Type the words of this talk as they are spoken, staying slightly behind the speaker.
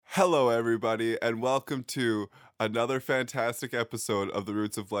Hello, everybody, and welcome to another fantastic episode of the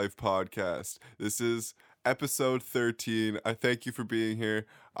Roots of Life podcast. This is episode 13. I thank you for being here.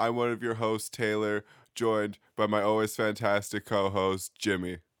 I'm one of your hosts, Taylor, joined by my always fantastic co-host,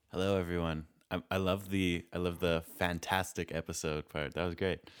 Jimmy. Hello, everyone. I love the fantastic episode part. That was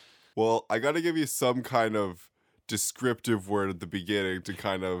great. Well, I got to give you some kind of descriptive word at the beginning to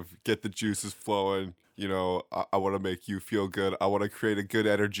kind of get the juices flowing. You know, I want to make you feel good. I want to create a good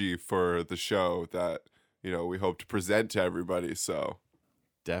energy for the show that, we hope to present to everybody. So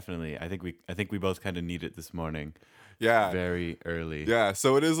Definitely. I think we both kind of need it this morning. yeah. Very early. Yeah,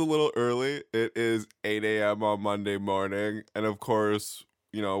 so it is a little early. It is 8 a.m. on Monday morning. And of course,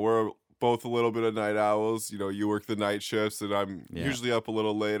 we're both a little bit of night owls. You work the night shifts, and I'm usually up a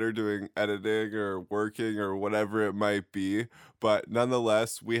little later doing editing or working or whatever it might be. But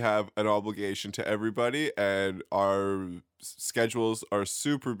nonetheless, we have an obligation to everybody, and our schedules are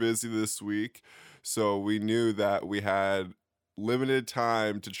super busy this week. So we knew that we had limited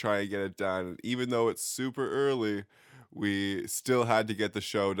time to try and get it done. And even though it's super early, we still had to get the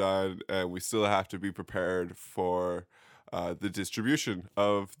show done, and we still have to be prepared for the distribution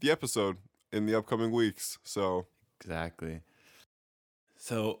of the episode in the upcoming weeks. So Exactly.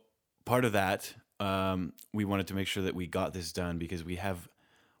 So part of that, we wanted to make sure that we got this done because we have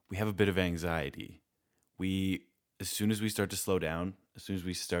a bit of anxiety. As soon as we start to slow down, as soon as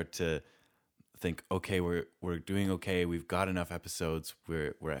we start to think, okay, we're doing okay, we've got enough episodes,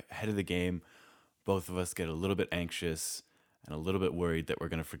 we're ahead of the game, both of us get a little bit anxious and a little bit worried that we're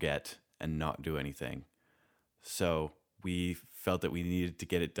going to forget and not do anything. So we felt that we needed to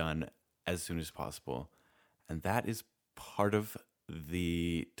get it done as soon as possible. And that is part of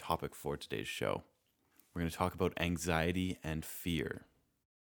the topic for today's show. We're going to talk about anxiety and fear.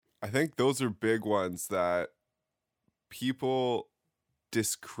 I think those are big ones that people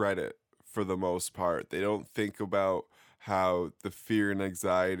discredit for the most part. They don't think about how the fear and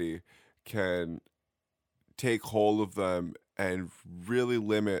anxiety can take hold of them and really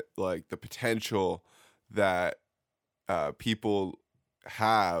limit like the potential that people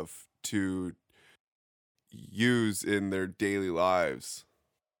have to use in their daily lives.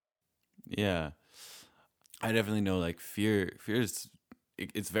 Yeah. I definitely know like fear is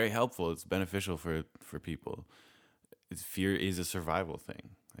it's very helpful. It's beneficial for people. Fear is a survival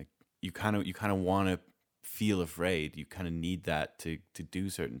thing. Like you kind of want to feel afraid. You kind of need that to do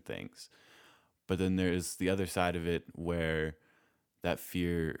certain things. But then there's the other side of it where that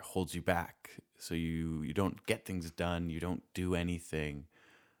fear holds you back. So you don't get things done, you don't do anything.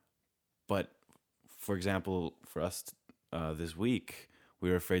 But for example, for us this week, we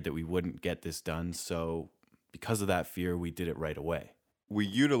were afraid that we wouldn't get this done. So because of that fear, we did it right away. We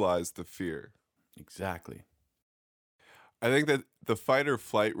utilize the fear. Exactly. I think that the fight or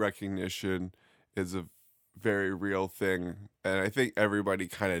flight recognition is a very real thing. And I think everybody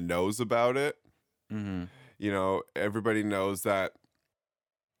kind of knows about it. Mm-hmm. Everybody knows that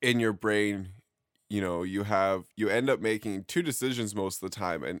in your brain, you end up making two decisions most of the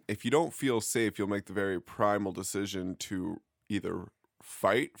time. And if you don't feel safe, you'll make the very primal decision to either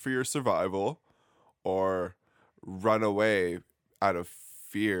fight for your survival or run away out of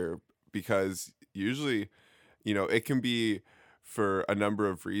fear, because usually, it can be for a number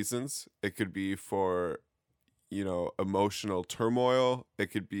of reasons. It could be for, emotional turmoil. It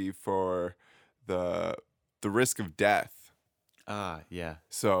could be for the risk of death. Yeah.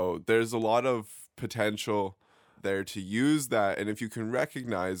 So there's a lot of potential there to use that. And if you can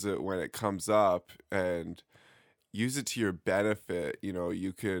recognize it when it comes up and use it to your benefit,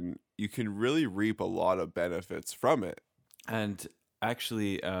 you can really reap a lot of benefits from it. And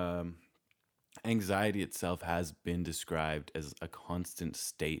actually, anxiety itself has been described as a constant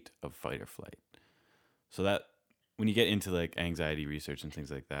state of fight or flight. So that when you get into like anxiety research and things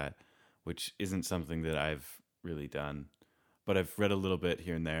like that, which isn't something that I've really done, but I've read a little bit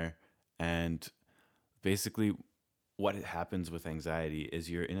here and there. And basically what happens with anxiety is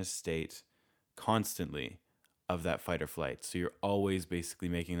you're in a state constantly of that fight or flight. So you're always basically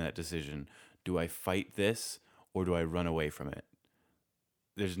making that decision. Do I fight this or do I run away from it?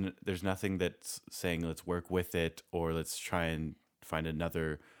 There's nothing that's saying let's work with it or let's try and find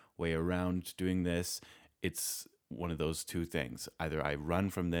another way around doing this. It's one of those two things. Either I run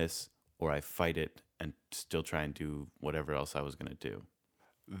from this or I fight it and still try and do whatever else I was going to do.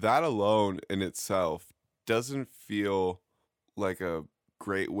 That alone in itself doesn't feel like a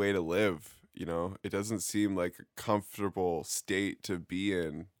great way to live. It doesn't seem like a comfortable state to be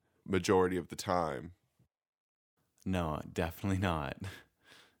in majority of the time. No, definitely not.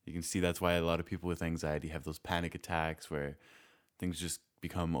 You can see that's why a lot of people with anxiety have those panic attacks where things just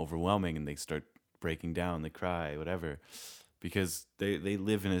become overwhelming and they start breaking down, they cry, whatever, because they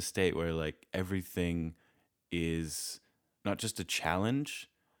live in a state where like everything is not just a challenge,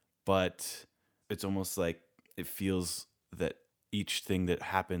 but it's almost like it feels that each thing that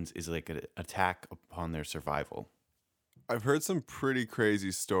happens is like an attack upon their survival. I've heard some pretty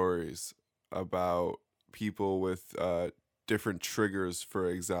crazy stories about people with different triggers for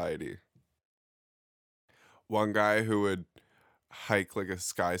anxiety. One guy who would hike like a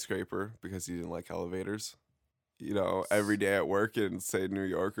skyscraper because he didn't like elevators, every day at work in, say, New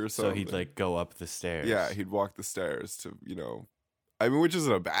York or something. So he'd like go up the stairs. Yeah, he'd walk the stairs to, I mean, which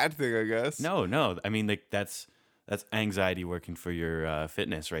isn't a bad thing, I guess. No. I mean, like that's anxiety working for your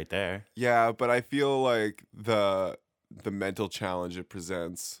fitness right there. Yeah, but I feel like the mental challenge it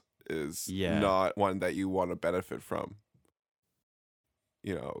presents is not one that you want to benefit from.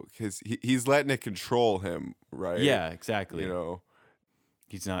 Because he's letting it control him, right? Yeah, exactly.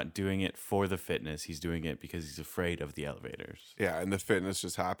 He's not doing it for the fitness. He's doing it because he's afraid of the elevators. Yeah, and the fitness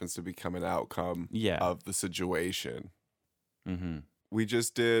just happens to become an outcome of the situation. Mm-hmm. We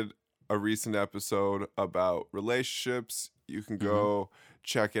just did a recent episode about relationships. You can go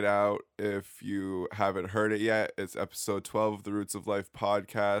check it out if you haven't heard it yet. It's episode 12 of the Roots of Life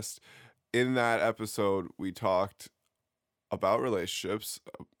podcast. In that episode, we talked about relationships,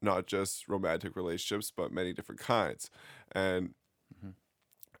 not just romantic relationships, but many different kinds. And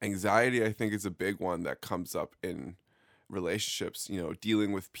anxiety, I think, is a big one that comes up in relationships,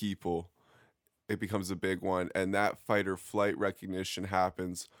 dealing with people. It becomes a big one. And that fight or flight recognition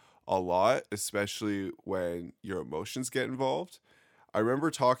happens a lot, especially when your emotions get involved. I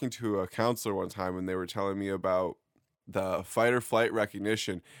remember talking to a counselor one time and they were telling me about the fight or flight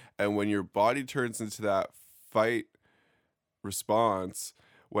recognition. And when your body turns into that fight response,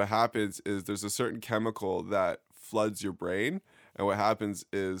 what happens is there's a certain chemical that floods your brain. And what happens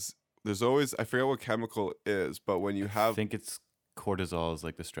is there's always, I forget what chemical it is, but when you have... I think it's cortisol is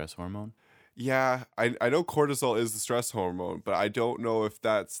like the stress hormone. Yeah, I know cortisol is the stress hormone, but I don't know if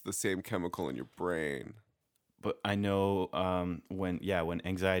that's the same chemical in your brain. But I know when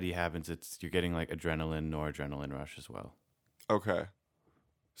anxiety happens, you're getting like adrenaline, noradrenaline rush as well. Okay.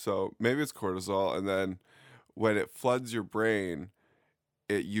 So maybe it's cortisol, and then when it floods your brain,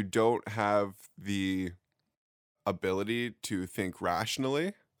 you don't have the ability to think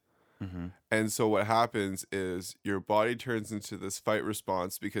rationally. Mm-hmm. And so what happens is your body turns into this fight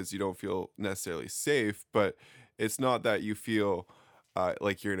response because you don't feel necessarily safe, but it's not that you feel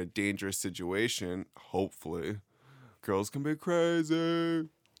like you're in a dangerous situation. Hopefully. Girls can be crazy.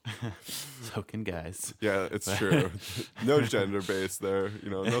 So can guys. Yeah, it's true. No gender based there,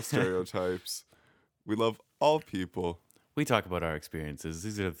 no stereotypes. We love all people. We talk about our experiences.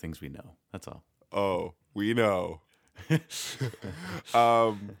 These are the things we know. That's all. Oh, we know.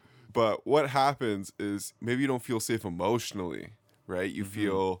 But what happens is maybe you don't feel safe emotionally, right? You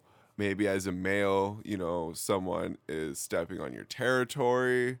feel maybe as a male, someone is stepping on your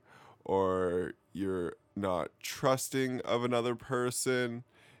territory, or you're not trusting of another person.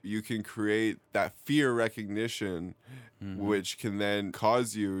 You can create that fear recognition, which can then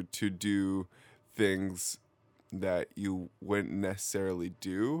cause you to do things that you wouldn't necessarily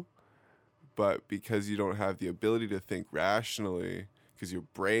do. But because you don't have the ability to think rationally, because your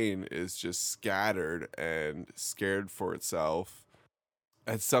brain is just scattered and scared for itself,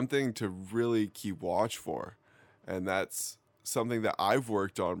 it's something to really keep watch for. And that's something that I've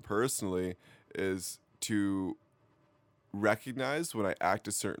worked on personally, is to recognize when I act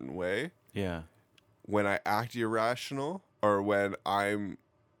a certain way. Yeah. When I act irrational, or when I'm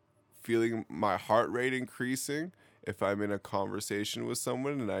feeling my heart rate increasing, if I'm in a conversation with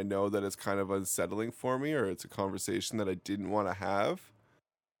someone and I know that it's kind of unsettling for me, or it's a conversation that I didn't want to have,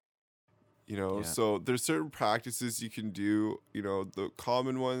 so there's certain practices you can do. The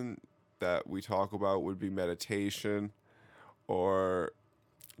common one that we talk about would be meditation, or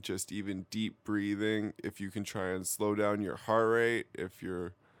just even deep breathing. If you can try and slow down your heart rate, if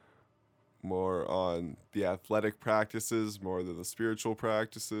you're more on the athletic practices more than the spiritual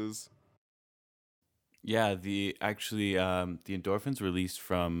practices. Yeah, the endorphins released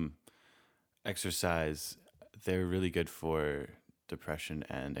from exercise, they're really good for depression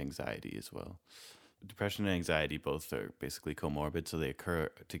and anxiety as well. Depression and anxiety both are basically comorbid, so they occur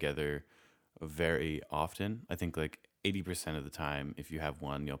together very often. I think like 80% of the time, if you have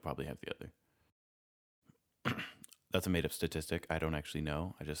one, you'll probably have the other. That's a made-up statistic. I don't actually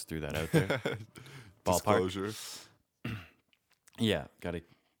know. I just threw that out there. Ballpark. Disclosure. Yeah,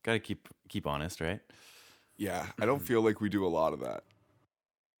 gotta keep honest, right? Yeah, I don't feel like we do a lot of that.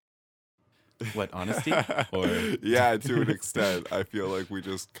 What, honesty? Or Yeah, to an extent. I feel like we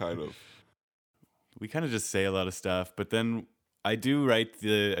just kind of we kind of just say a lot of stuff, but then I do write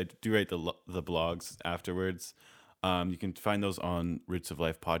the blogs afterwards. You can find those on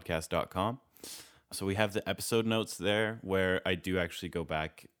rootsoflifepodcast.com. So we have the episode notes there where I do actually go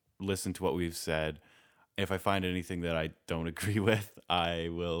back, listen to what we've said. If I find anything that I don't agree with,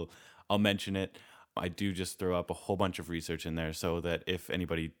 I'll mention it. I do just throw up a whole bunch of research in there so that if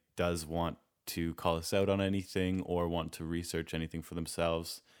anybody does want to call us out on anything or want to research anything for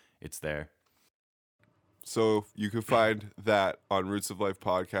themselves, it's there. So you can find that on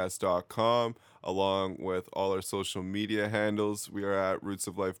rootsoflifepodcast.com along with all our social media handles. We are at Roots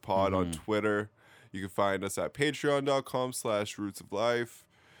of Life Pod on Twitter. You can find us at patreon.com/rootsoflife.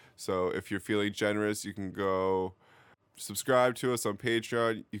 So if you're feeling generous, you can go subscribe to us on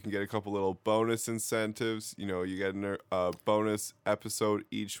Patreon. You can get a couple little bonus incentives. You know, you get a bonus episode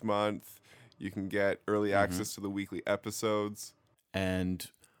each month. You can get early access to the weekly episodes. And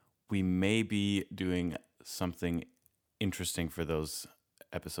we may be doing something interesting for those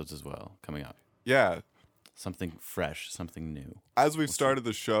episodes as well coming up. Yeah. Something fresh, something new. As we've started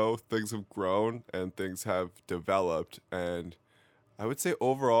the show, things have grown and things have developed. And I would say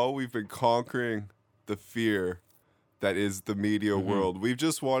overall, we've been conquering the fear that is the media world. We've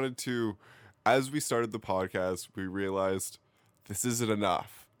just wanted to, as we started the podcast, we realized this isn't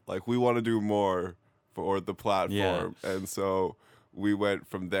enough. Like, we want to do more for the platform. Yeah. And so we went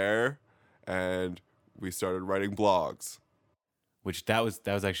from there and we started writing blogs. Which that was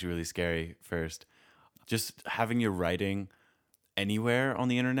actually really scary first. Just having your writing anywhere on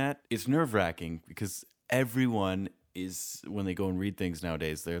the internet, it's nerve-wracking because everyone is, when they go and read things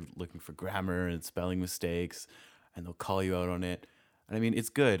nowadays, they're looking for grammar and spelling mistakes, and they'll call you out on it. And I mean, it's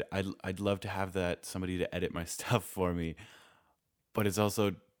good. I'd love to have somebody to edit my stuff for me. But it's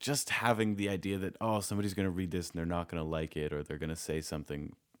also just having the idea that, somebody's going to read this and they're not going to like it, or they're going to say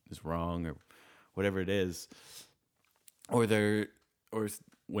something is wrong, or whatever it is. Or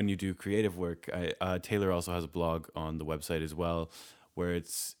when you do creative work, Taylor also has a blog on the website as well, where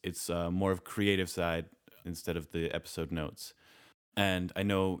it's more of creative side instead of the episode notes. And I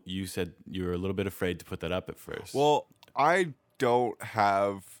know you said you were a little bit afraid to put that up at first. Well, I've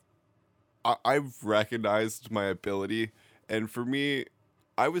recognized my ability, and for me,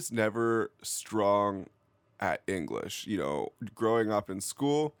 I was never strong at English. You know, growing up in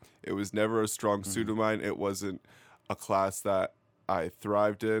school, it was never a strong suit of mine. It wasn't a class that I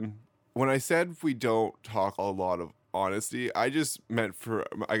thrived in. When I said we don't talk a lot of honesty, I just meant for,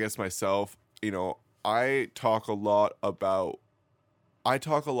 I guess, myself. You know, I talk a lot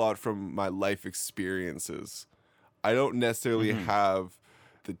from my life experiences. I don't necessarily have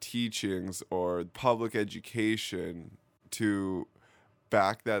the teachings or public education to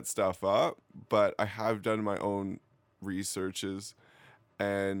back that stuff up, but I have done my own researches,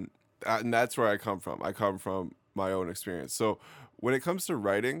 and that's where I come from. I come from my own experience. So when it comes to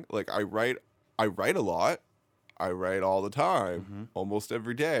writing, like I write a lot. I write all the time, almost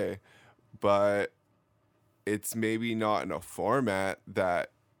every day, but it's maybe not in a format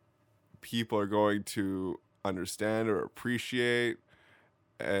that people are going to understand or appreciate.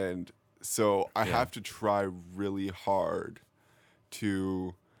 And so I have to try really hard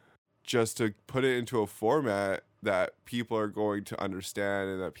to put it into a format that people are going to understand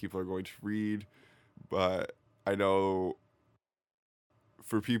and that people are going to read. But I know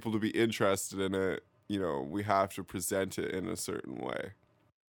for people to be interested in it, you know, we have to present it in a certain way.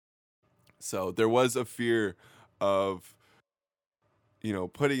 So there was a fear of, you know,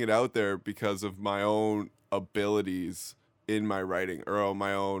 putting it out there because of my own abilities in my writing or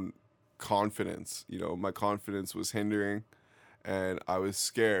my own confidence. You know, my confidence was hindering and I was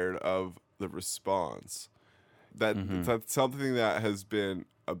scared of the response. That's something that has been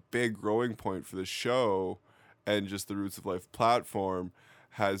a big growing point for the show, and just the Roots of Life platform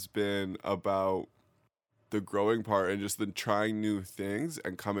has been about the growing part and just the trying new things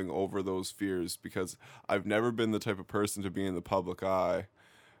and coming over those fears, because I've never been the type of person to be in the public eye.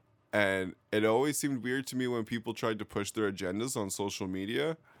 And it always seemed weird to me when people tried to push their agendas on social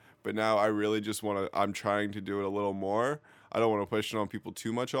media. But now I really just I'm trying to do it a little more. I don't want to push it on people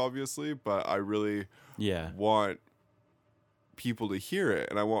too much, obviously, but I really want people to hear it.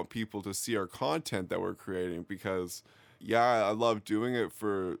 And I want people to see our content that we're creating, because, I love doing it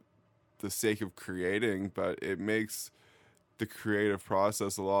for the sake of creating, but it makes the creative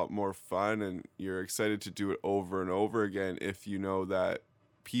process a lot more fun, and you're excited to do it over and over again if you know that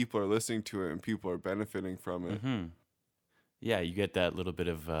people are listening to it and people are benefiting from it. Yeah, you get that little bit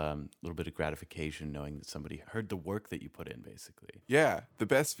of gratification knowing that somebody heard the work that you put in, basically. Yeah, the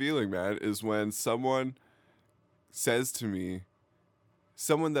best feeling, man, is when someone says to me,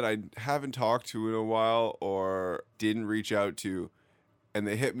 someone that I haven't talked to in a while or didn't reach out to, and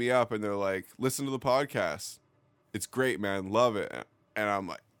they hit me up and they're like, listen to the podcast. It's great, man. Love it. And I'm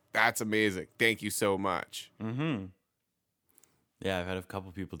like, that's amazing. Thank you so much. Mm-hmm. Yeah, I've had a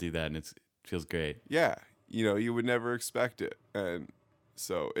couple people do that, and it feels great. Yeah. You would never expect it. And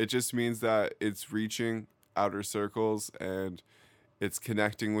so it just means that it's reaching outer circles and it's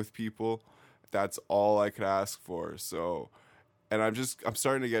connecting with people. That's all I could ask for. So, and I'm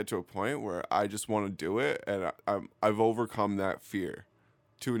starting to get to a point where I just want to do it, and I've overcome that fear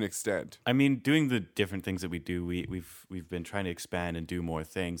to an extent. I mean, doing the different things that we do, we've been trying to expand and do more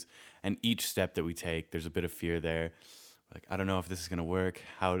things, and each step that we take, there's a bit of fear there. Like, I don't know if this is gonna work.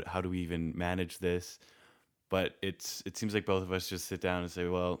 How do we even manage this? But it seems like both of us just sit down and say,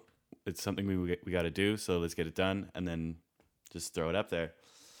 well, it's something we got to do, so let's get it done, and then just throw it up there,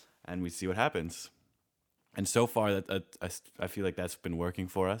 and we see what happens. And so far, I feel like that's been working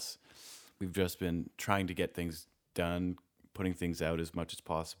for us. We've just been trying to get things done, putting things out as much as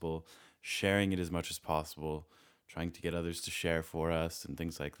possible, sharing it as much as possible, trying to get others to share for us and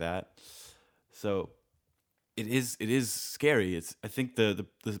things like that. So it is scary. I think the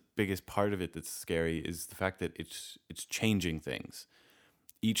biggest part of it that's scary is the fact that it's changing things.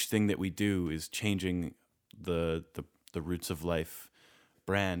 Each thing that we do is changing the Roots of Life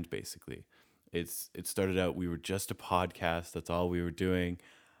brand, basically. It started out, we were just a podcast, that's all we were doing,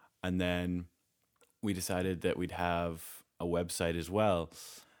 and then we decided that we'd have a website as well,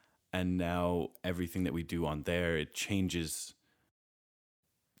 and now everything that we do on there, it changes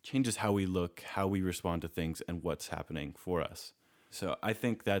how we look, how we respond to things, and what's happening for us. So I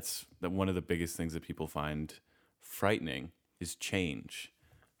think that's one of the biggest things that people find frightening is change,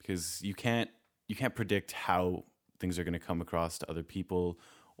 because you can't predict how things are going to come across to other people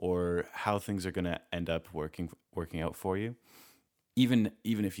or how things are going to end up working out for you. Even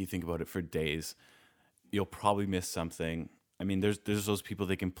if you think about it for days, you'll probably miss something. I mean, there's those people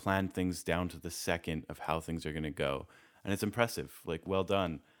that can plan things down to the second of how things are going to go, and it's impressive. Like, well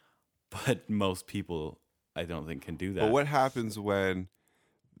done. But most people, I don't think, can do that. But what happens when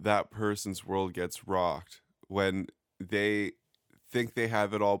that person's world gets rocked? When they think they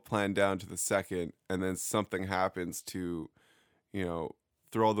have it all planned down to the second, and then something happens to,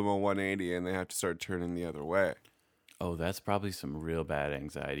 throw them a 180, and they have to start turning the other way. Oh, that's probably some real bad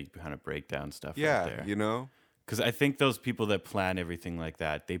anxiety kind of breakdown stuff Yeah, right there. Because I think those people that plan everything like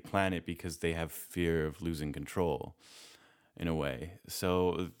that, they plan it because they have fear of losing control in a way.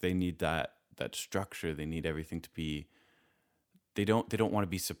 So they need that structure. They need everything to be, they don't want to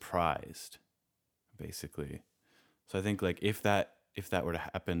be surprised, basically. So I think, like, if that were to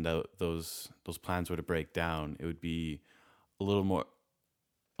happen, those plans were to break down, it would be a little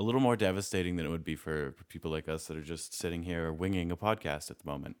more devastating than it would be for people like us that are just sitting here winging a podcast at the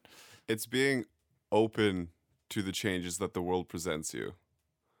moment. It's being open to the changes that the world presents you.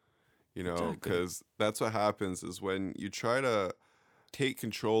 Because that's what happens is when you try to take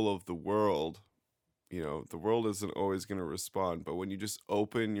control of the world, the world isn't always going to respond. But when you just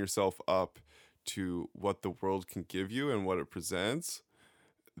open yourself up to what the world can give you and what it presents,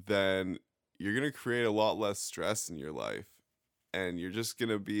 then you're going to create a lot less stress in your life. And you're just going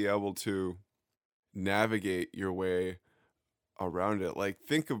to be able to navigate your way around it. Like,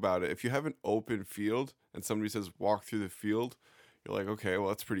 think about it. If you have an open field and somebody says, walk through the field, you're like, okay, well,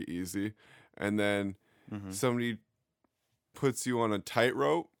 that's pretty easy. And then somebody puts you on a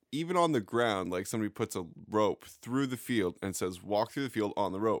tightrope, even on the ground, like somebody puts a rope through the field and says, walk through the field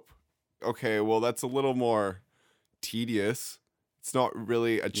on the rope. Okay, well, that's a little more tedious. It's not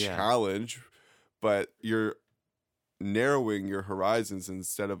really a challenge, but you're narrowing your horizons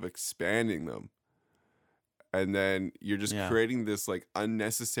instead of expanding them. And then you're just creating this like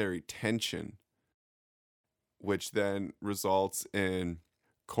unnecessary tension, which then results in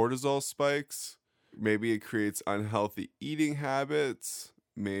cortisol spikes. Maybe it creates unhealthy eating habits.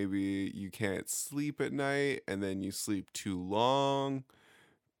 Maybe you can't sleep at night and then you sleep too long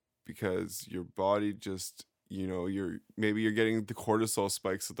because your body just, you're getting the cortisol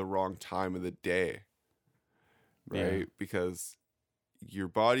spikes at the wrong time of the day, right? Yeah. Because your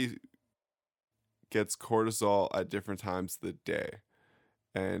body gets cortisol at different times of the day.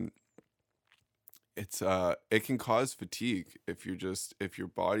 And it can cause fatigue if your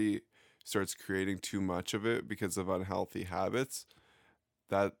body starts creating too much of it because of unhealthy habits.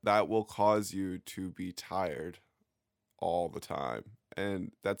 That will cause you to be tired all the time,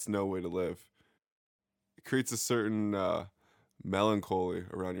 and that's no way to live. It creates a certain melancholy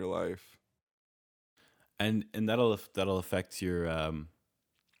around your life. And that'll affect your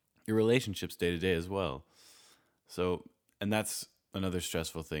relationships day to day as well. So, and that's another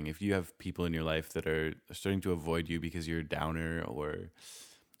stressful thing. If you have people in your life that are starting to avoid you because you're a downer, or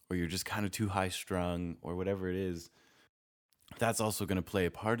you're just kind of too high strung, or whatever it is, that's also going to play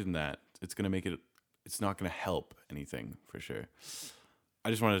a part in that. It's going to make it. It's not going to help anything for sure. I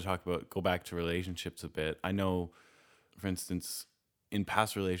just wanted to go back to relationships a bit. I know, for instance, in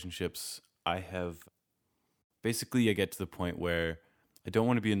past relationships, I get to the point where I don't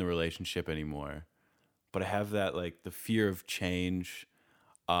want to be in the relationship anymore, but I have that, like, the fear of change,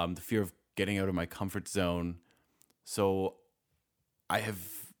 the fear of getting out of my comfort zone. So I have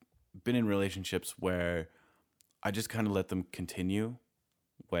been in relationships where I just kind of let them continue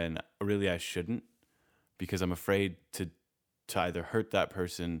when really I shouldn't, because I'm afraid to either hurt that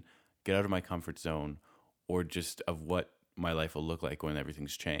person, get out of my comfort zone, or just of what my life will look like when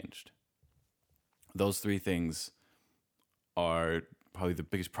everything's changed. Those three things are probably the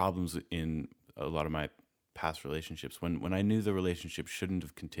biggest problems in a lot of my past relationships. When I knew the relationship shouldn't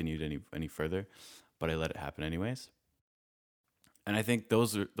have continued any further, but I let it happen anyways. And I think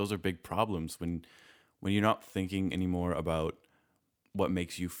those are big problems when you're not thinking anymore about what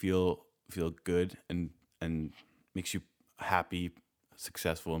makes you feel good and makes you happy,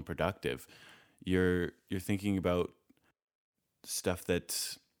 successful, and productive. You're thinking about stuff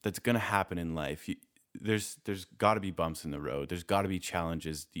that's going to happen in life. There's got to be bumps in the road. There's got to be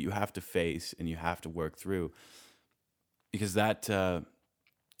challenges that you have to face and you have to work through, because that's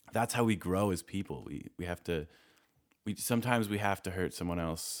how we grow as people. Sometimes we have to hurt someone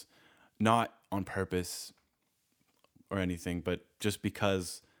else, not on purpose or anything, but just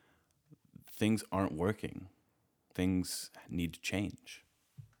because things aren't working. Things need to change.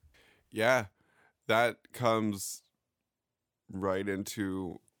 Yeah, that comes right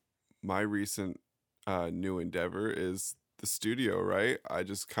into my recent new endeavor is the studio, right? I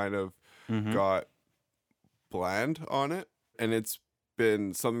just kind of got bland on it, and it's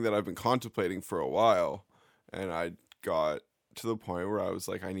been something that I've been contemplating for a while, and I got to the point where I was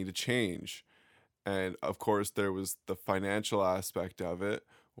like, I need to change. And of course there was the financial aspect of it,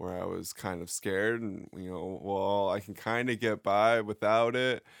 where I was kind of scared and, well, I can kind of get by without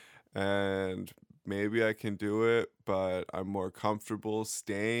it, and maybe I can do it, but I'm more comfortable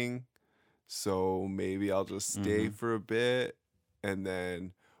staying. So maybe I'll just stay for a bit. And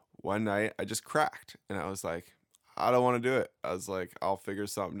then one night I just cracked and I was like, I don't want to do it. I was like, I'll figure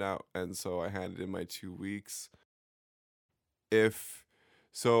something out. And so I handed in my 2 weeks. Part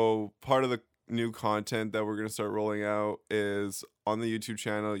of the new content that we're going to start rolling out is on the YouTube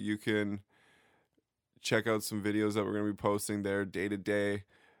channel. You can check out some videos that we're going to be posting there day to day.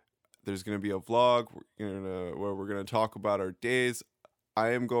 There's going to be a vlog where we're going to talk about our days.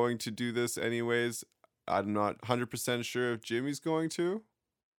 I am going to do this anyways. I'm not 100% sure if Jimmy's going to.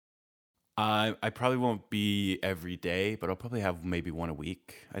 I probably won't be every day, but I'll probably have maybe one a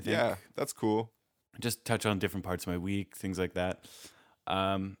week, I think. Yeah, that's cool. Just touch on different parts of my week, things like that.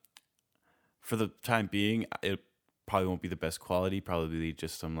 For the time being, it probably won't be the best quality. Probably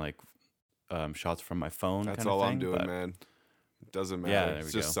just some shots from my phone. That's kind of all thing, I'm doing, man. It doesn't matter. Yeah, there it's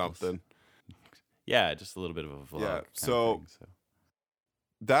we just go. something. Yeah, just a little bit of a vlog. Yeah. Kind So, of thing, so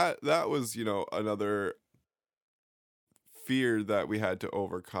that was, another fear that we had to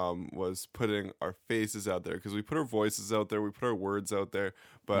overcome, was putting our faces out there, because we put our voices out there, we put our words out there,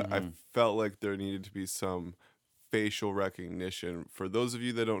 but I felt like there needed to be some facial recognition for those of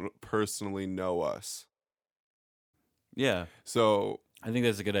you that don't personally know us. Yeah. So I think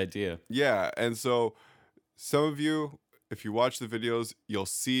that's a good idea. Yeah, and so some of you, if you watch the videos, you'll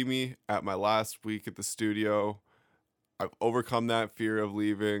see me at my last week at the studio. I've overcome that fear of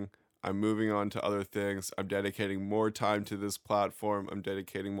leaving. I'm moving on to other things. I'm dedicating more time to this platform. I'm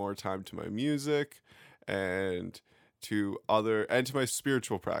dedicating more time to my music and to my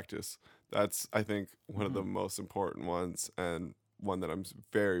spiritual practice. That's, I think, one of the most important ones, and one that I'm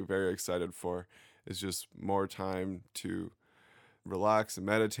very, very excited for, is just more time to relax and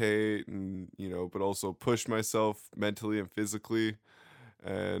meditate and, but also push myself mentally and physically,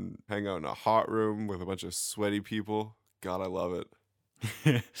 and hang out in a hot room with a bunch of sweaty people. God, I love it.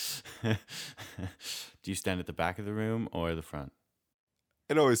 Do you stand at the back of the room or the front?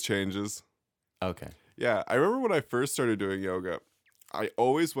 It always changes. Okay. Yeah, I remember when I first started doing yoga, I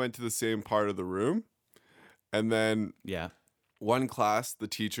always went to the same part of the room. And then one class, the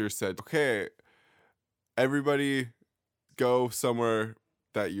teacher said, okay, everybody go somewhere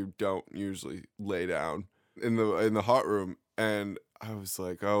that you don't usually lay down in the hot room. And I was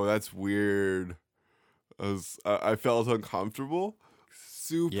like, oh, that's weird. I felt uncomfortable,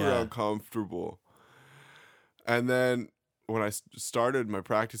 super Yeah. uncomfortable. And then when I started my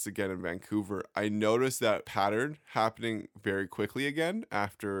practice again in Vancouver, I noticed that pattern happening very quickly again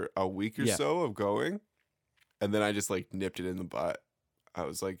after a week or Yeah. so of going. And then I just like nipped it in the butt. I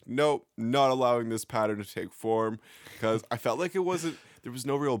was like, nope, not allowing this pattern to take form, because I felt like there was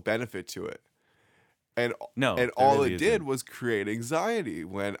no real benefit to it. And No, there all really it did isn't. was create anxiety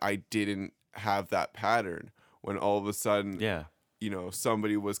when I didn't have that pattern. When all of a sudden, Yeah.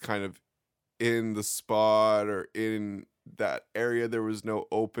 somebody was kind of in the spot or in that area, there was no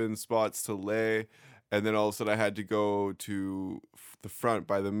open spots to lay, and then all of a sudden I had to go to the front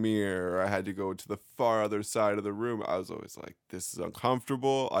by the mirror, or I had to go to the far other side of the room. I was always like, this is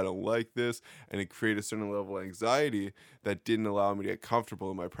uncomfortable, I don't like this, and it created a certain level of anxiety that didn't allow me to get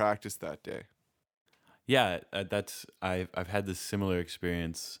comfortable in my practice that day. Yeah, I've had this similar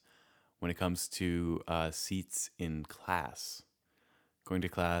experience when it comes to seats in class. Going to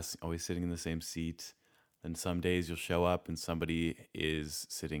class, always sitting in the same seat. Then some days you'll show up and somebody is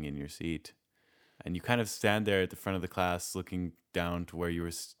sitting in your seat. And you kind of stand there at the front of the class looking down to where you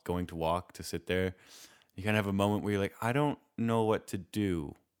were going to walk to sit there. You kind of have a moment where you're like, I don't know what to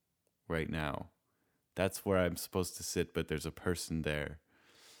do right now. That's where I'm supposed to sit, but there's a person there.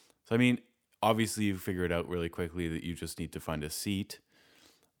 So, I mean, obviously you figure it out really quickly that you just need to find a seat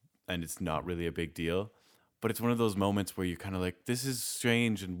and it's not really a big deal. But it's one of those moments where you're kind of like, this is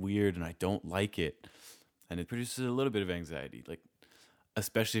strange and weird and I don't like it. And it produces a little bit of anxiety, like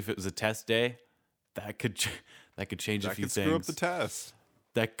especially if it was a test day. That could change a few That could screw up things. the test.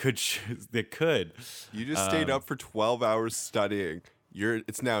 That could. You just stayed up for 12 hours studying.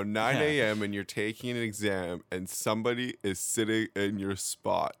 It's now 9 Yeah. a.m. and you're taking an exam and somebody is sitting in your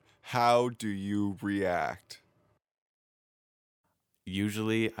spot. How do you react?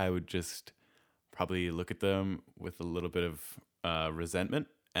 Usually, I would just probably look at them with a little bit of resentment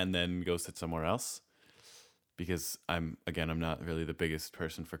and then go sit somewhere else. Because I'm not really the biggest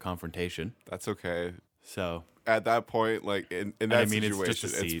person for confrontation. That's okay. So At that point, like in that I mean, it's situation,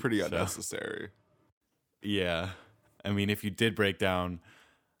 just a it's seat, pretty so- unnecessary. yeah, I mean, if you did break down,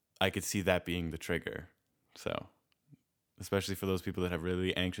 I could see that being the trigger. So especially for those people that have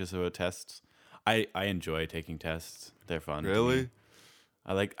really anxious about tests, I enjoy taking tests. They're fun. to me. Really?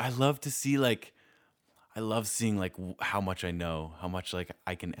 I love to see I love seeing how much I know, how much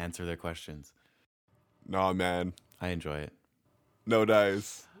I can answer their questions. Nah, man. I enjoy it. No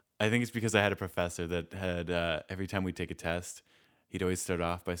dice. I think it's because I had a professor that had every time we take a test, he'd always start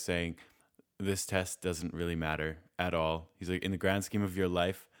off by saying, "This test doesn't really matter at all." He's like, "In the grand scheme of your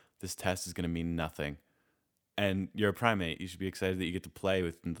life, this test is going to mean nothing, and you're a primate. You should be excited that you get to play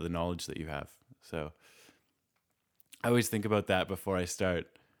with the knowledge that you have." So I always think about that before I start,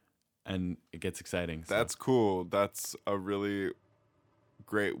 and it gets exciting. So. That's cool. That's a really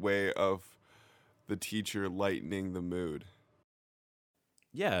great way of the teacher lightening the mood.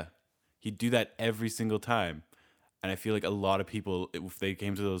 Yeah, he'd do that every single time. And I feel like a lot of people, if they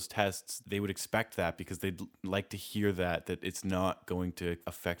came to those tests, they would expect that because they'd like to hear that it's not going to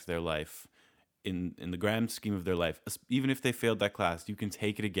affect their life in the grand scheme of their life. Even if they failed that class, you can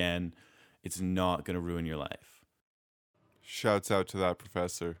take it again. It's not going to ruin your life. Shouts out to that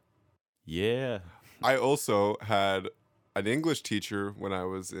professor. Yeah. I also had an English teacher when I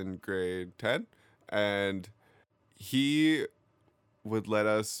was in grade 10, and he would let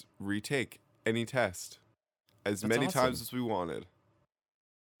us retake any test as That's many awesome. times as we wanted.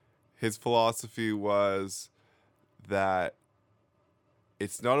 His philosophy was that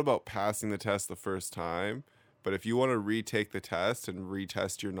it's not about passing the test the first time, but if you want to retake the test and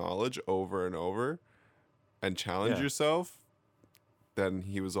retest your knowledge over and over and challenge Yeah. yourself, then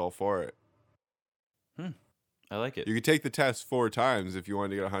he was all for it. I like it. You could take the test 4 times if you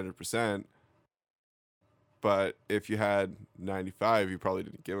wanted to get 100%, but if you had 95, you probably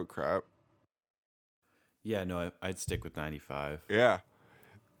didn't give a crap. Yeah, no, I'd stick with 95. Yeah.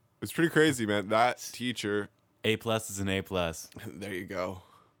 It's pretty crazy, man. That teacher, A+ is an A+. there you go.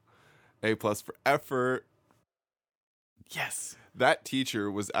 A+ for effort. Yes. That teacher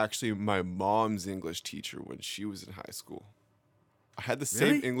was actually my mom's English teacher when she was in high school. I had the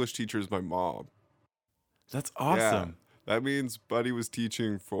same Really? English teacher as my mom. That's awesome. Yeah, that means Buddy was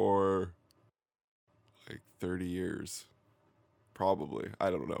teaching for like 30 years. Probably. I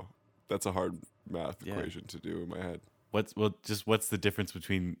don't know. That's a hard math Yeah. equation to do in my head. What's the difference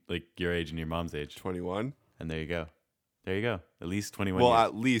between your age and your mom's age? 21? And there you go. There you go. At least 21 Well, years.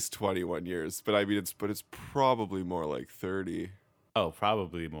 at least 21 years, but I mean it's probably more like 30. Oh,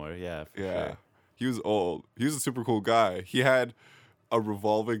 probably more. Yeah, for Yeah. sure. He was old. He was a super cool guy. He had a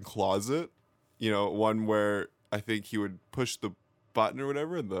revolving closet. one where I think he would push the button or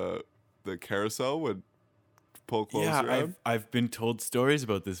whatever, and the carousel would pull clothes Yeah, around. I've been told stories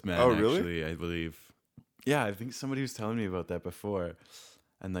about this man. Oh, really? Actually, I believe. Yeah, I think somebody was telling me about that before,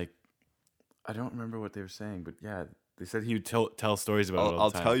 and like, I don't remember what they were saying, but yeah, they said he would tell stories about it all I'll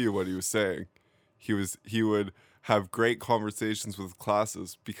the time. tell you what he was saying. He would have great conversations with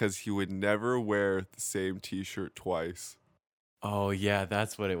classes because he would never wear the same T-shirt twice. Oh yeah,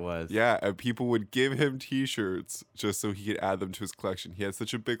 that's what it was. Yeah, and people would give him T-shirts just so he could add them to his collection. He had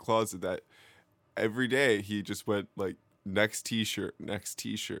such a big closet that every day he just went like next T-shirt, next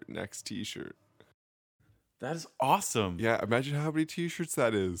T-shirt, next T-shirt. That is awesome. Yeah, imagine how many T-shirts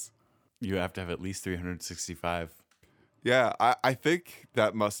that is. You have to have at least 365. Yeah, I think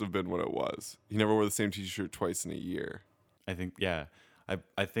that must have been what it was. He never wore the same T-shirt twice in a year. I think, yeah.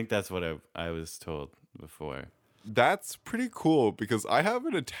 I think that's what I was told before. That's pretty cool because I have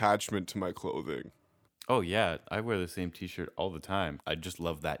an attachment to my clothing. Oh yeah, I wear the same T-shirt all the time. I just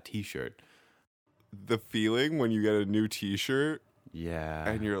love that T-shirt. The feeling when you get a new T-shirt Yeah.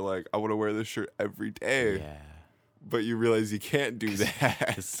 and you're like, I want to wear this shirt every day. Yeah. But you realize you can't do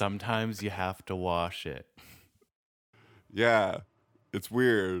that. 'Cause sometimes you have to wash it. Yeah, it's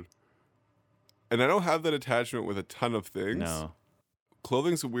weird. And I don't have that attachment with a ton of things. No.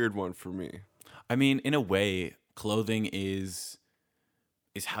 Clothing's a weird one for me. I mean, in a way, clothing is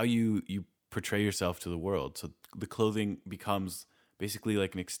how you portray yourself to the world. So the clothing becomes basically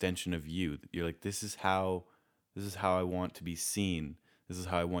like an extension of you. You're like, this is how I want to be seen. This is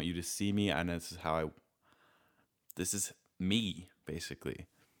how I want you to see me, and this is me, basically.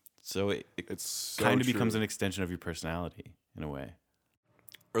 So It's so kind of true. becomes an extension of your personality in a way.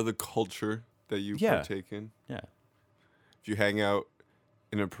 Or the culture that you Yeah. partake in. Yeah. If you hang out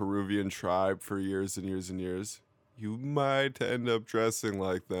in a Peruvian tribe for years and years and years, you might end up dressing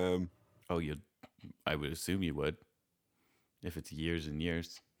like them. Oh, I would assume you would. If it's years and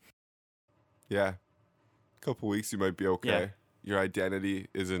years. Yeah. A couple weeks, you might be okay. Yeah. Your identity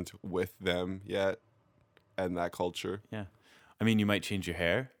isn't with them yet and that culture. Yeah. I mean, you might change your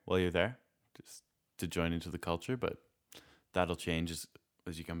hair while you're there just to join into the culture, but that'll change as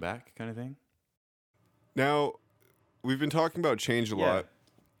you come back, kind of thing. Now, we've been talking about change a lot.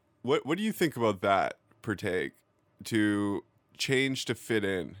 What do you think about that per take? To change to fit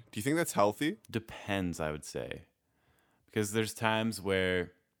in. Do you think that's healthy? Depends, I would say. Because there's times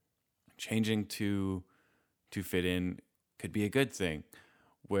where changing to fit in could be a good thing,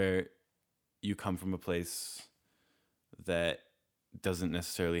 where you come from a place that doesn't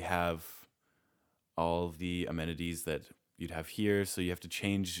necessarily have all of the amenities that you'd have here, so you have to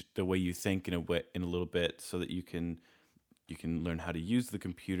change the way you think in a little bit so that you can learn how to use the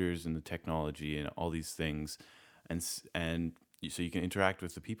computers and the technology and all these things, and so you can interact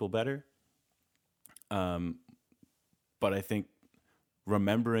with the people better. But I think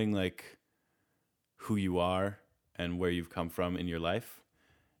remembering like who you are and where you've come from in your life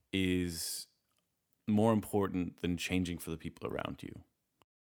is more important than changing for the people around you.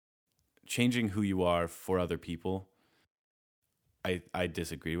 Changing who you are for other people, I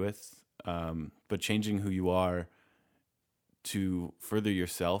disagree with. But changing who you are to further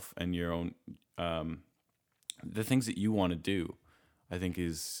yourself and your own, the things that you want to do, I think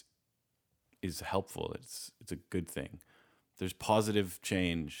is helpful. It's a good thing. There's positive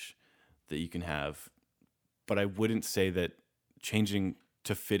change that you can have, but I wouldn't say that changing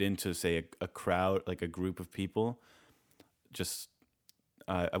to fit into, say, a crowd, like a group of people, just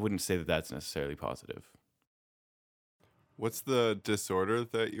I wouldn't say that that's necessarily positive. What's the disorder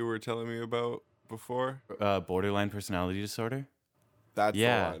that you were telling me about before? Borderline personality disorder. That's the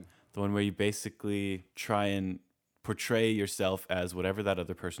one. The one where you basically try and portray yourself as whatever that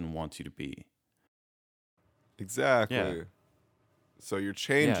other person wants you to be. Exactly. Yeah. So you're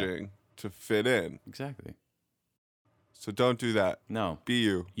changing to fit in. Exactly. So don't do that. No. Be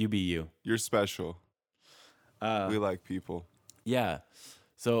you. You be you. You're special. We like people. Yeah.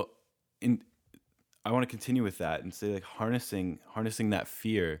 So I want to continue with that and say like harnessing that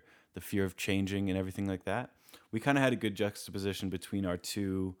fear, the fear of changing and everything like that. We kind of had a good juxtaposition between our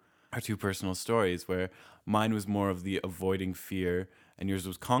two personal stories, where mine was more of the avoiding fear and yours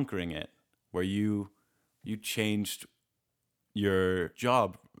was conquering it, where you changed your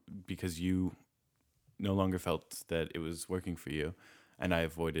job because you no longer felt that it was working for you, and I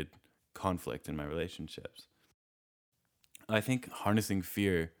avoided conflict in my relationships. I think harnessing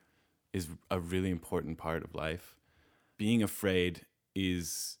fear is a really important part of life. Being afraid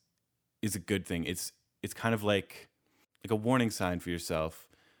is a good thing. It's kind of like a warning sign for yourself,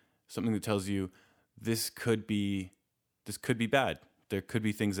 something that tells you this could be bad. There could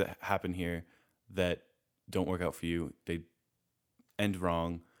be things that happen here that don't work out for you. They end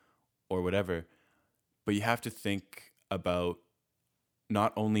wrong or whatever. But you have to think about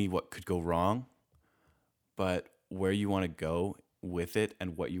not only what could go wrong, but where you want to go with it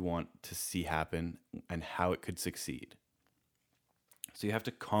and what you want to see happen and how it could succeed. So you have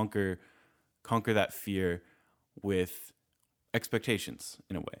to conquer that fear with expectations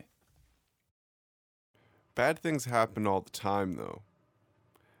in a way. Bad things happen all the time, though.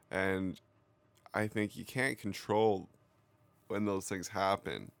 And I think you can't control when those things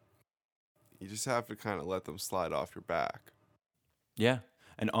happen. You just have to kind of let them slide off your back. Yeah.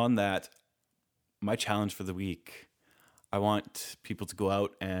 And on that, my challenge for the week, I want people to go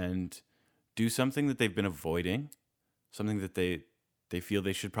out and do something that they've been avoiding, something that they feel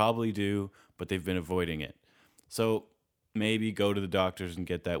they should probably do, but they've been avoiding it. So maybe go to the doctors and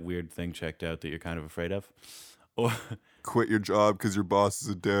get that weird thing checked out that you're kind of afraid of. Or quit your job because your boss is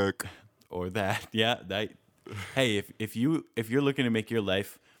a dick. Or that. Yeah. That. Hey, if you're looking to make your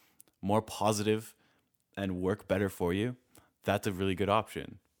life more positive and work better for you, that's a really good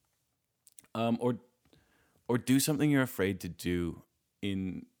option. Or do something you're afraid to do,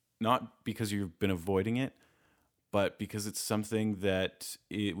 in not because you've been avoiding it, but because it's something that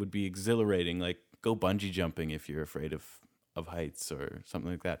it would be exhilarating, like go bungee jumping if you're afraid of heights or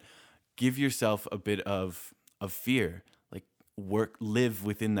something like that. Give yourself a bit of fear, like live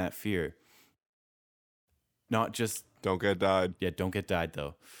within that fear. Not just don't get died. Yeah, don't get died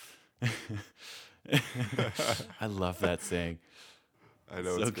though. I love that saying. I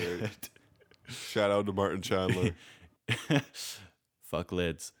know, it's great. Good. Shout out to Martin Chandler. Fuck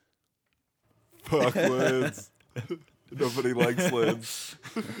lids. Fuck lids. Nobody likes lids.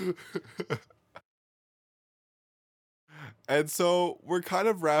 And so we're kind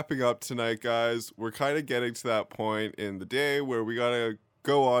of wrapping up tonight, guys. We're kind of getting to that point in the day where we gotta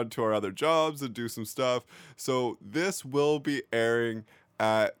go on to our other jobs and do some stuff. So this will be airing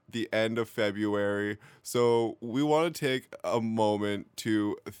at the end of February. So we want to take a moment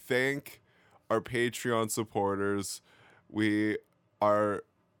to thank our Patreon supporters. Our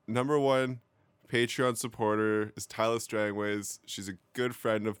number one Patreon supporter is Tyler Strangways. She's a good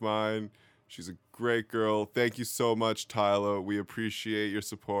friend of mine. She's a great girl. Thank you so much, Tyler. We appreciate your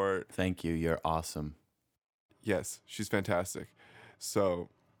support. Thank you. You're awesome. Yes, she's fantastic. So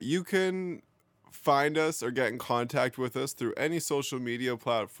you can find us or get in contact with us through any social media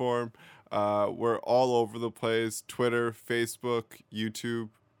platform. We're all over the place: Twitter, Facebook, YouTube,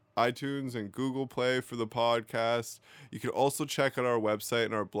 iTunes, and Google Play for the podcast. You can also check out our website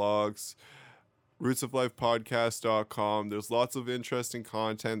and our blogs, rootsoflifepodcast.com. There's lots of interesting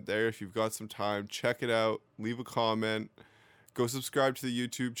content there. If you've got some time, check it out. Leave a comment. Go subscribe to the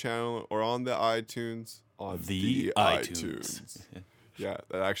YouTube channel or on the iTunes. On the iTunes. Yeah,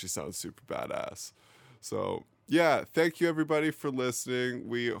 that actually sounds super badass. So, yeah, thank you everybody for listening.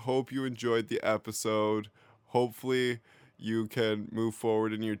 We hope you enjoyed the episode. Hopefully you can move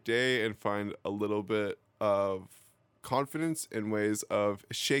forward in your day and find a little bit of confidence in ways of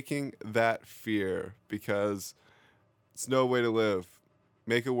shaking that fear, because it's no way to live.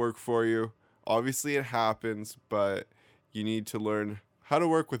 Make it work for you. Obviously it happens, but you need to learn how to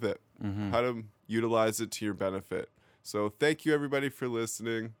work with it, how to utilize it to your benefit. So thank you everybody for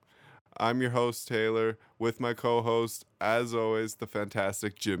listening. I'm your host, Taylor, with my co-host, as always, the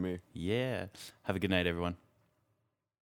fantastic Jimmy. Yeah. Have a good night, everyone.